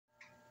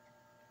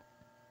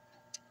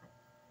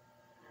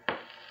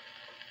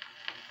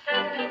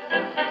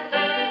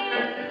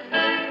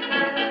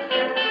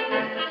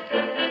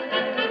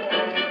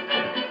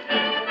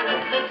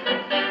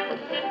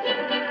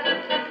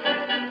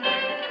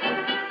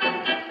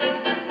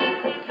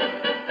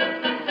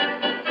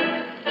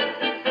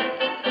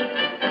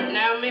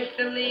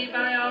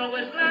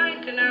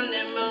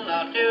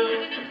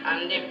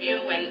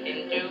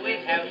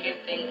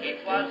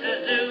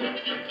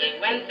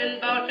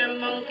a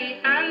monkey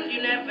and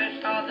you never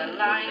saw the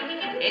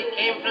line. It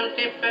came from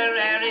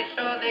Tipperary,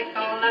 so they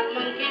call that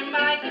monkey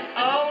Mike.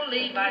 Oh,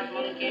 Levi's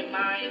monkey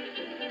Mike.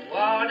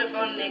 What a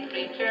funny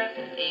creature.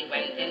 He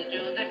went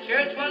into the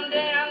church one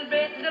day and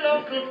bid the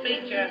local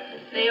preacher.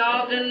 The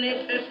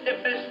organist, the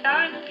stiffer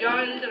starch,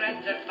 joined the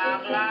Reds at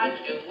Marble Arch.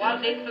 Who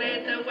was it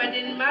played the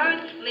wedding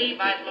march?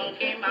 Levi's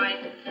monkey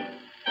Mike.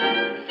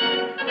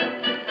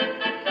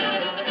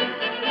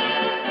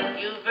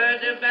 You've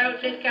heard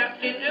about a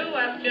captain who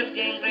has just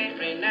gained great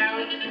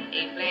renown.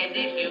 He played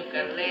his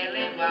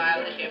ukulele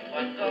while the ship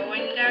was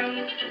going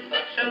down.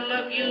 But some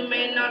of you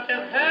may not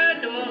have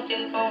heard the most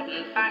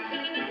important fact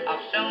of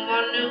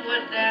someone who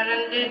was there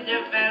and did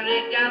a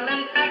very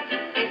gallant act.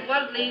 It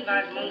was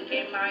Levi's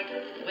monkey Mike.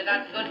 With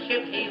that good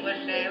ship he was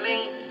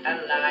sailing, a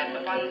life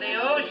upon the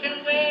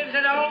ocean waves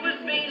had always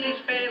been his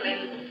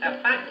failing.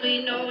 A fact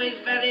we know is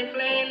very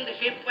plain. The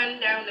ship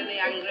went down in the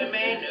angry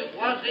main. Who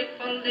was it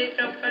pulled it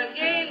up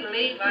again?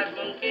 Levi's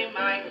monkey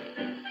Mike.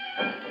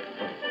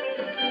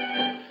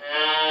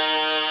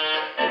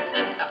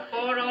 A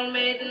poor old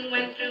maiden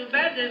went to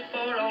bed as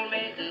poor old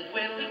maidens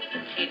will.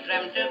 She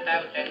dreamt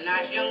about a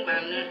nice young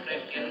man whose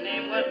Christian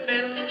name was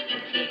Bill.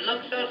 She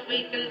looked so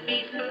sweet and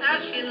peaceful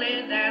as she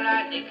lay there,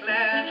 I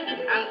declare.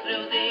 And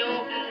through the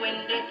open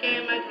window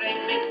came a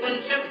great big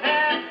bunch of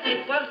hair.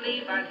 It was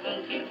Levi's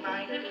monkey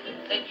Mike,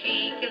 the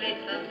cheeky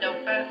little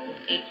duffer.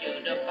 He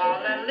chewed up all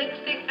her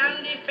lipstick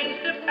and he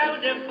pinched a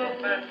powder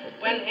puffer.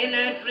 When in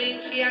her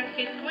dream she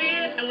acted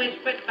queer and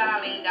whispered,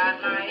 darling,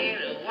 down my ear.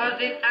 Who was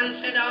it?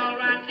 Answered, all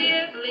right,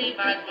 dear,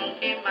 Levi's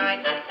monkey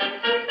Mike.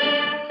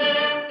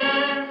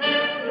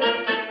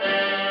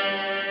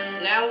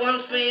 Now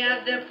once we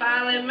had the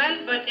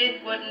parliament, but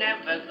it would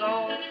never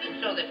go.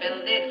 So they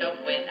filled it up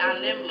with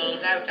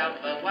animals out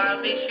of a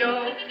Welby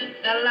show.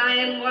 The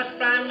lion was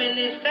prime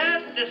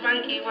minister, the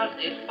swanky was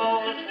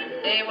disposed.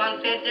 They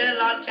wanted a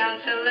Lord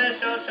Chancellor,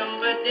 so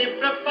somebody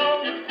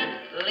proposed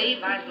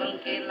Levi's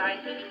monkey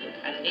like,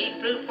 and he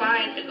proved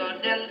quite a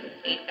good un.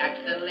 He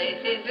taxed the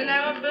laces in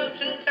our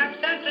boots and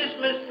taxed our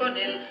Christmas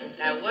pudding.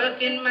 Now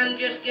working man,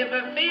 just give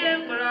a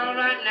fear, we're all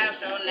right now,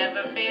 so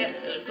never fear.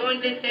 Who's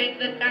going to take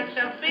the tax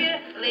of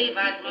fear?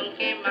 Levi's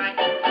monkey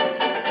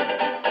Mike.